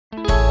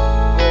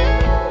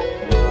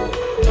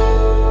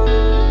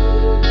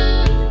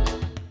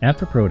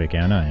Amphiprotic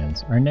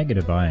anions are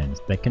negative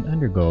ions that can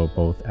undergo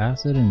both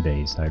acid and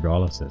base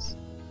hydrolysis.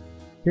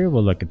 Here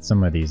we'll look at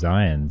some of these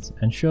ions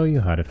and show you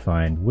how to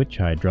find which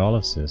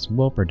hydrolysis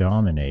will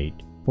predominate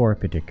for a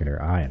particular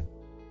ion.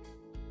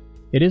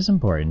 It is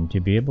important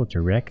to be able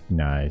to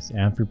recognize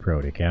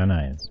amphiprotic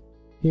anions.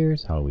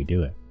 Here's how we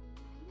do it.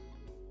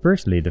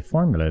 Firstly, the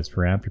formulas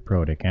for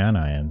amphiprotic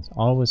anions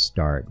always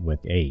start with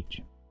H.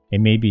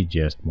 It may be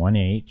just one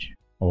H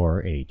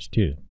or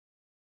H2.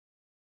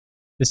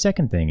 The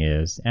second thing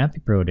is,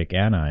 amphiprotic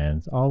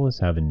anions always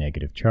have a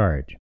negative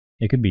charge.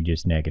 It could be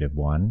just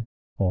 -1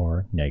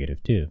 or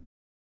 -2.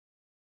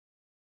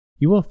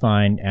 You will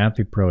find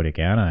amphiprotic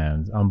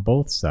anions on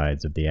both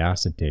sides of the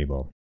acid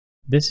table.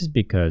 This is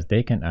because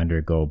they can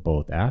undergo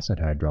both acid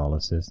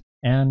hydrolysis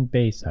and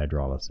base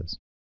hydrolysis.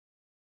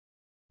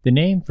 The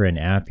name for an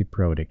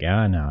amphiprotic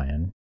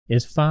anion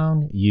is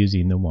found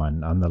using the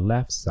one on the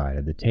left side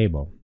of the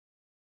table.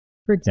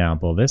 For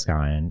example, this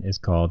ion is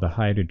called the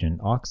hydrogen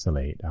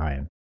oxalate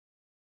ion.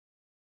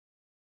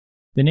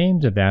 The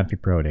names of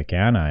amphiprotic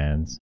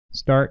anions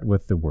start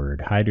with the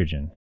word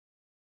hydrogen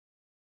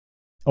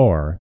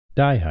or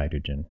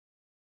dihydrogen,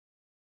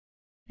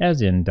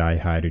 as in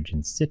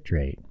dihydrogen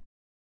citrate,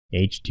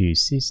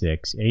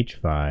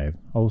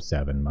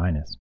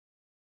 H2C6H5O7-.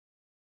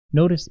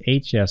 Notice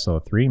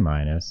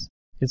HSO3-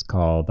 is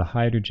called the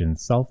hydrogen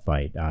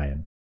sulfite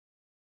ion.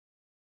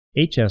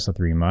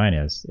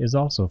 HSO3- is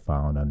also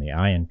found on the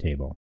ion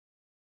table.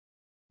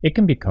 It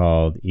can be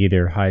called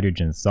either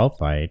hydrogen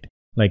sulfite,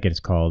 like it is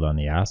called on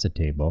the acid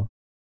table,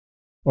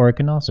 or it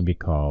can also be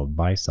called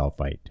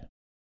bisulfite.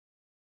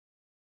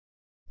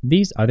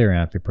 These other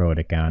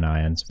amphiprotic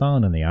anions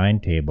found on the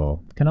ion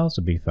table can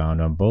also be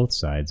found on both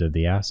sides of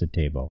the acid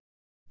table.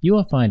 You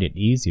will find it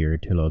easier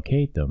to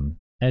locate them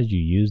as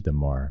you use them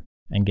more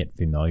and get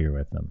familiar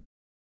with them.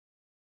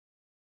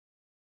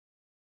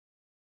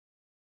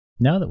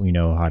 Now that we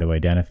know how to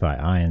identify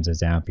ions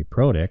as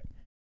amphiprotic,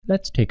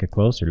 let's take a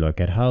closer look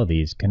at how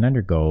these can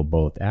undergo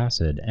both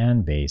acid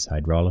and base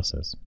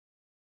hydrolysis.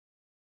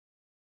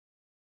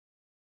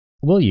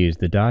 We'll use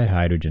the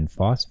dihydrogen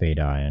phosphate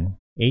ion,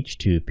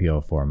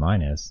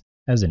 H2PO4-,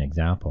 as an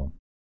example.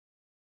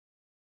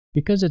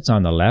 Because it's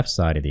on the left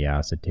side of the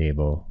acid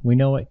table, we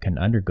know it can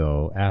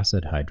undergo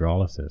acid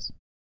hydrolysis.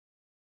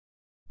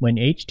 When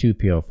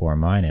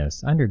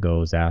H2PO4-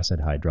 undergoes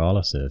acid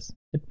hydrolysis,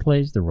 it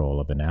plays the role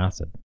of an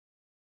acid,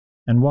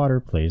 and water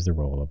plays the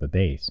role of a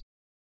base.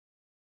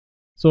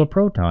 So a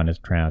proton is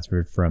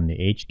transferred from the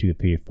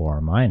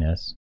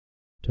H2PO4-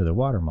 to the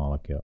water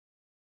molecule.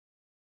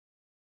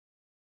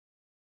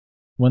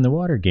 When the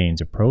water gains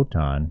a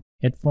proton,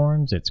 it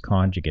forms its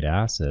conjugate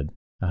acid,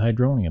 a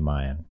hydronium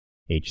ion,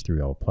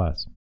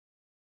 H3O+.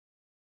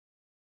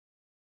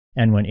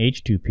 And when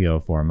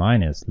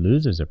H2PO4-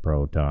 loses a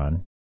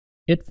proton,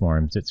 it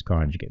forms its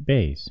conjugate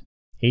base,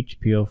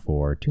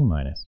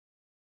 HPO4-2-.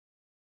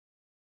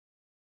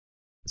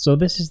 So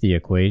this is the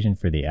equation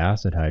for the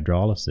acid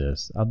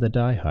hydrolysis of the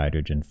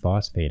dihydrogen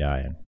phosphate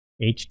ion,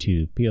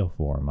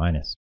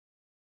 H2PO4-.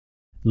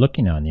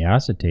 Looking on the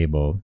acid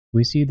table,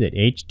 we see that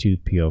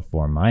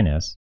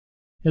H2PO4-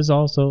 is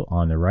also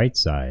on the right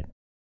side.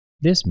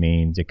 This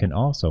means it can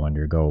also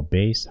undergo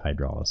base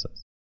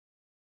hydrolysis.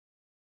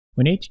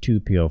 When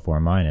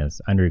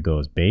H2PO4-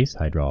 undergoes base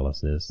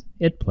hydrolysis,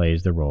 it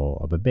plays the role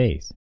of a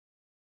base,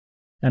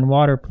 and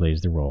water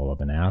plays the role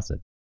of an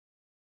acid.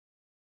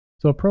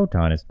 So a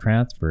proton is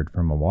transferred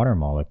from a water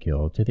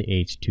molecule to the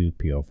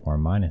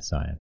H2PO4-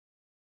 ion.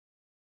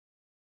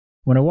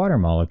 When a water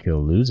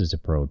molecule loses a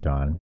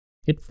proton,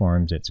 it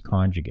forms its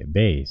conjugate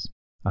base,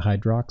 a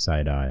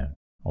hydroxide ion,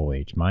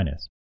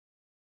 OH-.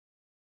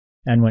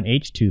 And when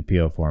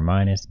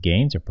H2PO4-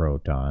 gains a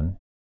proton,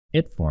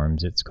 it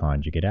forms its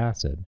conjugate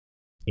acid,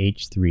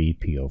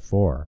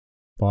 H3PO4,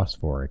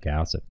 phosphoric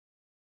acid.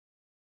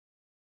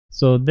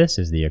 So this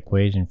is the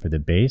equation for the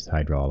base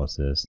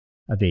hydrolysis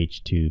of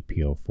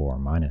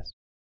H2PO4-.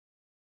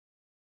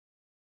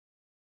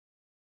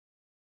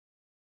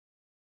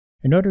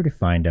 In order to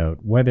find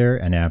out whether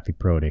an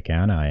amphiprotic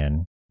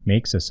anion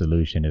makes a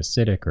solution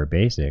acidic or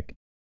basic,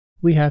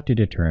 we have to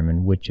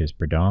determine which is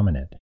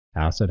predominant,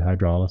 acid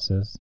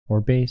hydrolysis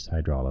or base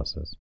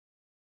hydrolysis.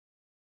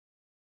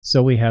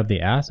 So we have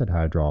the acid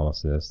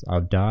hydrolysis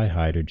of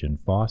dihydrogen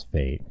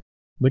phosphate,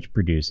 which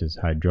produces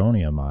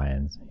hydronium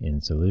ions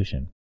in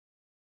solution.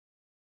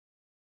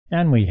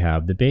 And we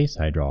have the base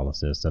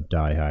hydrolysis of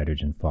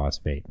dihydrogen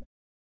phosphate,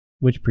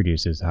 which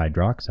produces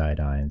hydroxide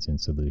ions in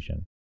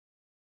solution.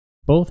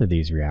 Both of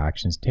these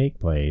reactions take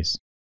place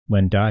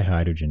when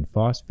dihydrogen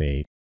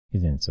phosphate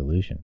is in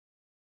solution.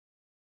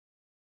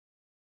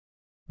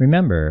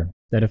 Remember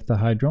that if the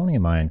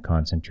hydronium ion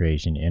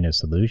concentration in a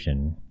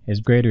solution is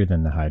greater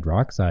than the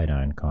hydroxide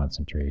ion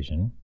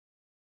concentration,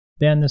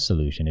 then the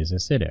solution is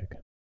acidic.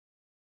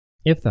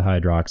 If the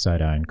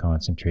hydroxide ion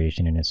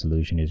concentration in a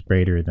solution is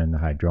greater than the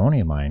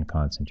hydronium ion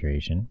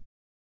concentration,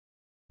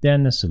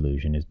 then the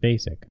solution is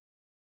basic.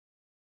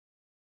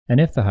 And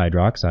if the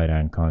hydroxide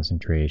ion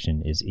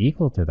concentration is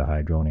equal to the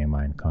hydronium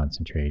ion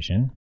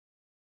concentration,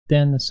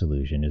 then the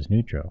solution is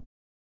neutral.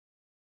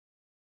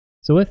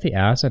 So if the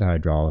acid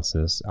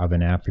hydrolysis of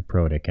an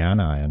amphiprotic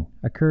anion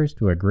occurs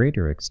to a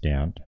greater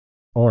extent,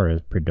 or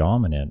is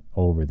predominant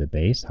over the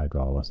base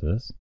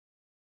hydrolysis,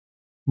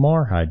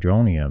 more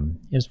hydronium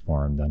is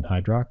formed than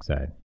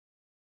hydroxide,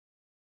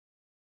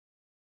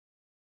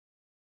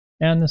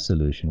 and the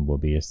solution will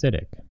be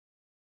acidic.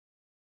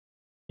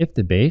 If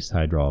the base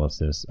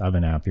hydrolysis of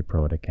an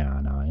amphiprotic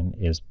anion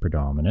is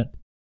predominant,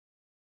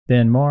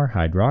 then more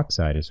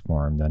hydroxide is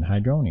formed than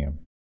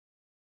hydronium,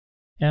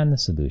 and the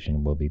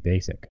solution will be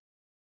basic.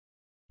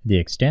 The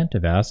extent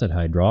of acid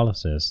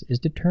hydrolysis is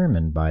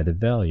determined by the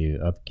value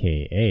of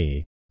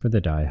Ka for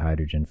the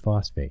dihydrogen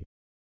phosphate.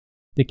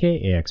 The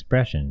Ka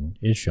expression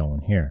is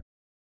shown here.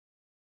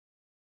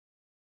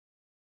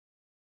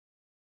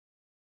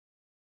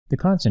 The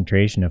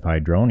concentration of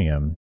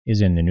hydronium is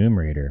in the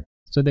numerator,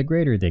 so the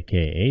greater the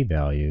Ka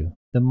value,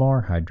 the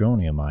more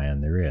hydronium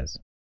ion there is.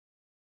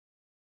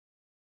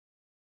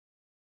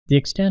 The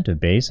extent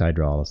of base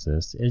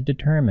hydrolysis is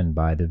determined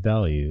by the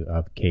value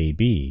of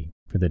Kb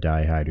for the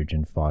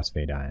dihydrogen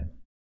phosphate ion.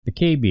 The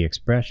Kb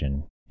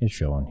expression is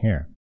shown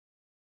here.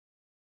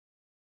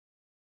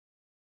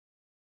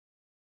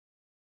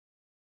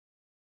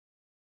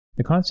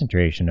 The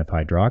concentration of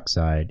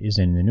hydroxide is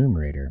in the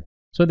numerator,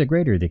 so the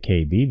greater the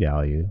Kb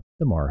value,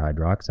 the more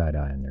hydroxide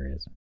ion there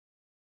is.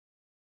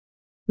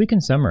 We can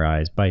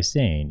summarize by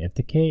saying if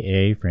the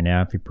Ka for an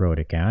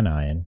amphiprotic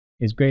anion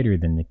is greater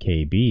than the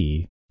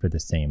Kb for the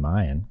same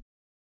ion,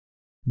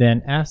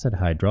 then acid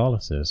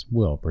hydrolysis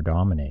will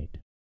predominate,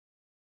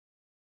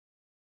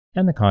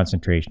 and the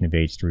concentration of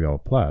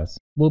H3O+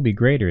 will be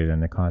greater than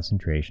the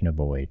concentration of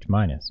OH-.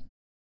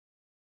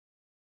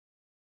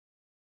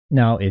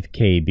 Now, if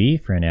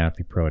Kb for an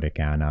amphiprotic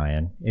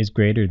anion is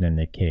greater than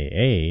the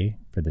Ka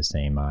for the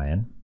same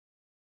ion,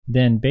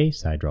 then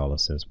base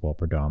hydrolysis will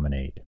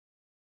predominate,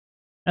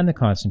 and the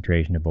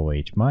concentration of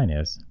OH-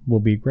 will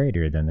be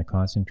greater than the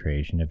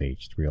concentration of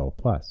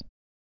H3O+.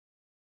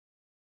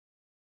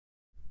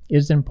 It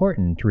is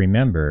important to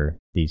remember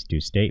these two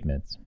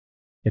statements.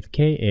 If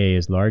Ka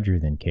is larger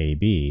than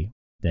Kb,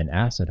 then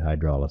acid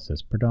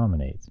hydrolysis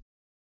predominates,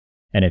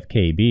 and if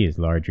Kb is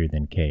larger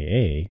than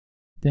Ka,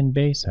 then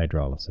base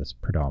hydrolysis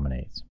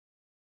predominates.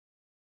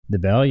 The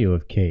value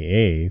of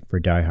Ka for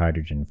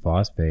dihydrogen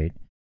phosphate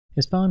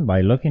is found by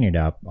looking it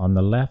up on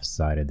the left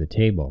side of the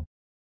table,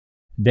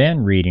 then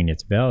reading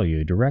its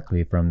value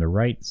directly from the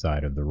right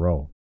side of the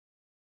row.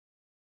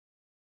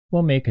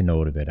 We'll make a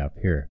note of it up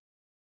here.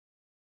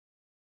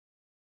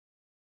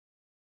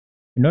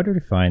 In order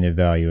to find the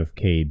value of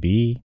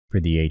Kb for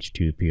the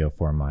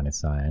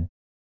H2PO4- ion,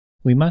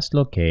 we must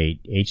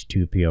locate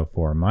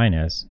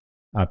H2PO4-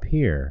 up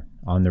here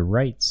on the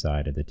right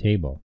side of the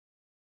table.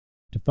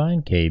 To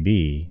find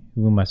Kb,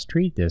 we must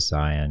treat this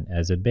ion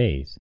as a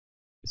base,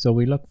 so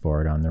we look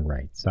for it on the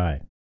right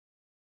side.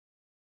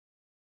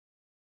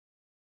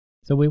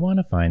 So we want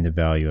to find the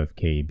value of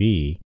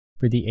Kb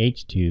for the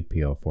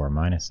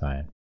H2PO4-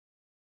 ion.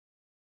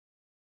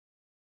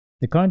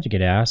 The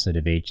conjugate acid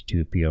of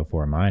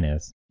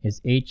H2PO4-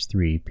 is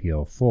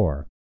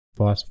H3PO4,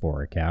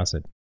 phosphoric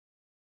acid.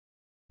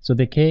 So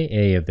the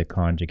Ka of the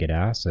conjugate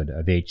acid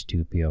of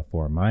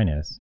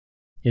H2PO4-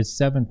 is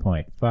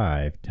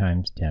 7.5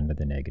 times 10 to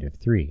the negative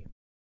 3,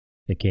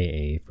 the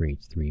Ka for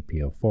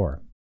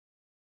H3PO4.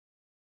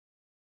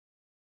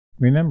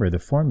 Remember the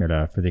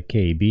formula for the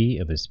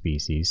Kb of a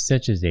species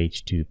such as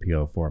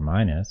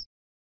H2PO4-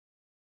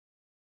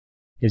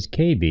 is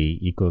Kb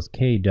equals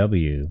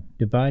Kw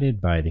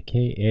divided by the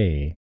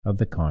Ka of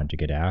the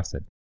conjugate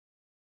acid,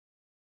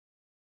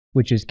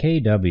 which is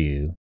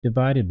Kw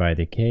divided by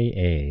the Ka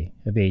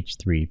of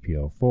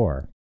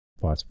H3PO4,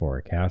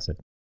 phosphoric acid.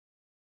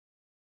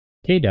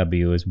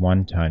 Kw is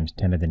 1 times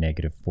 10 to the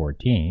negative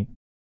 14th,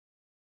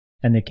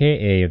 and the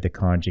Ka of the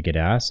conjugate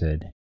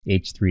acid,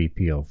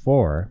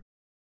 H3PO4,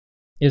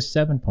 is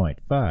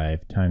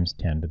 7.5 times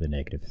 10 to the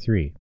negative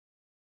 3.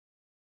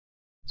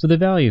 So the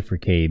value for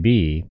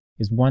Kb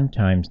is 1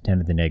 times 10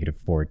 to the negative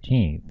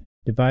 14th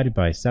divided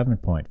by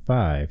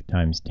 7.5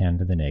 times 10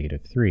 to the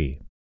negative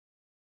 3,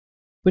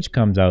 which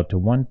comes out to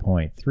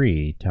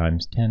 1.3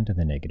 times 10 to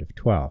the negative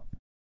 12th.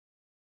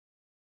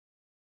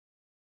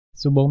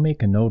 So we'll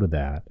make a note of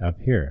that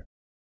up here.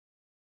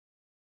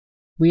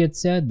 We had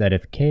said that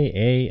if Ka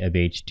of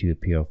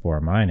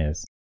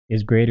H2PO4-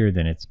 is greater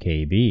than its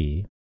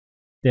Kb,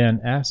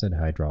 then acid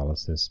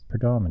hydrolysis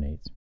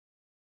predominates.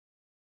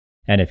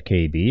 And if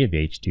Kb of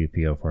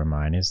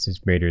H2PO4- is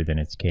greater than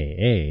its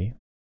Ka,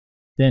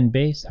 then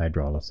base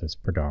hydrolysis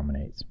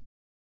predominates.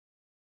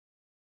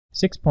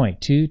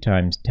 6.2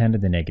 times 10 to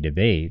the negative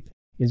 8th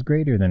is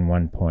greater than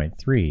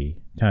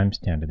 1.3 times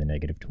 10 to the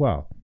negative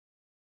 12th.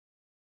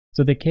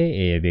 So the Ka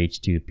of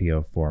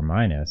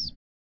H2PO4-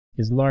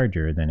 is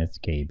larger than its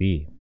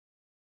Kb.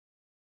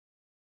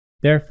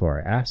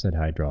 Therefore, acid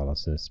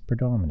hydrolysis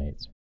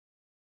predominates.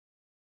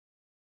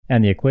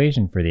 And the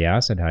equation for the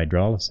acid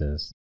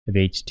hydrolysis of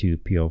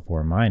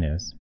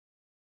H2PO4-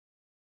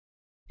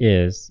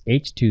 is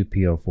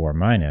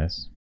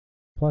H2PO4-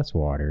 plus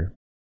water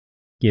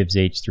gives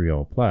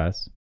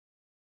H3O+,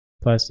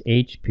 plus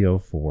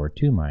HPO4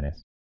 2-.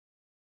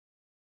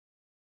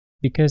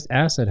 Because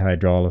acid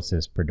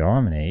hydrolysis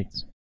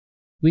predominates,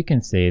 we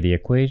can say the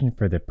equation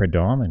for the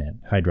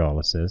predominant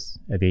hydrolysis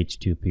of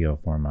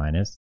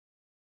H2PO4-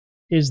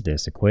 is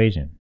this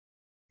equation: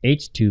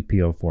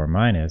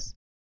 H2PO4-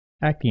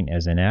 acting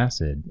as an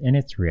acid in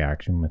its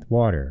reaction with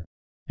water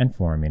and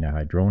forming a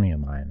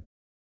hydronium ion.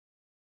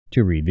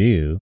 To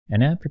review,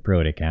 an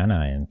amphiprotic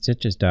anion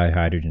such as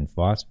dihydrogen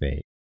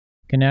phosphate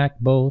can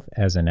act both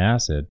as an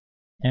acid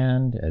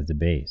and as a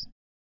base,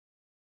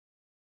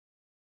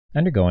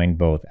 undergoing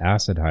both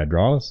acid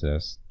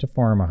hydrolysis to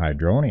form a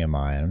hydronium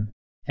ion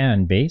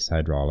and base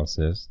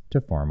hydrolysis to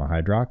form a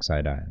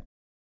hydroxide ion.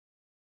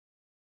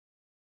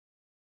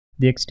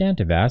 The extent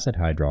of acid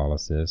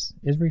hydrolysis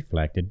is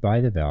reflected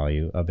by the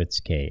value of its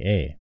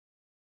Ka,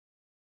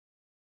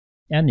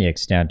 and the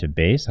extent of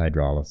base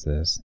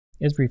hydrolysis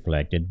is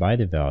reflected by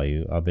the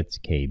value of its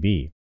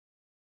Kb.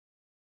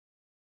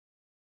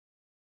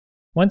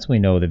 Once we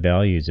know the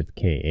values of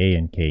Ka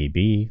and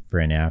Kb for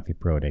an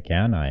amphiprotic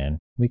anion,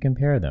 we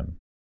compare them.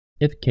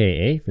 If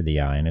Ka for the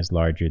ion is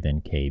larger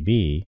than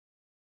Kb,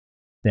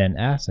 then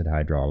acid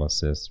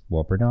hydrolysis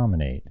will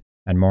predominate,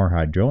 and more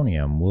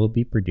hydronium will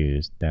be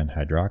produced than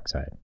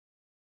hydroxide.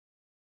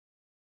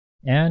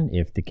 And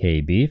if the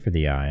Kb for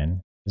the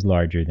ion is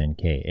larger than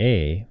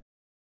Ka,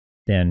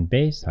 then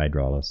base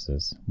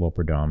hydrolysis will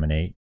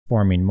predominate,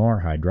 forming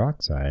more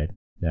hydroxide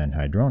than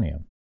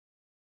hydronium.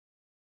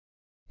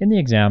 In the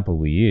example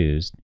we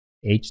used,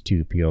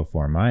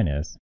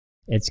 H2PO4-,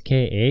 its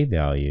Ka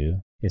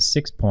value is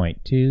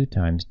 6.2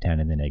 times 10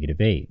 to the negative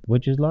 8,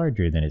 which is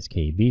larger than its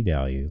Kb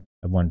value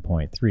of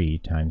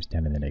 1.3 times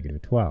 10 to the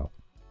negative 12.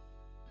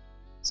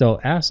 So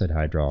acid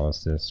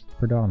hydrolysis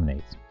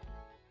predominates.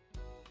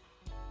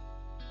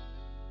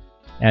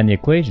 And the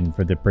equation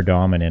for the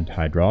predominant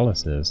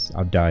hydrolysis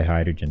of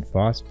dihydrogen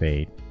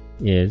phosphate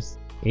is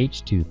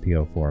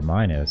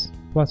H2PO4-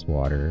 plus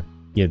water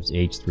gives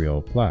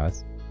H3O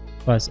plus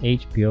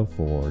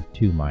HPO4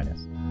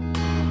 2-.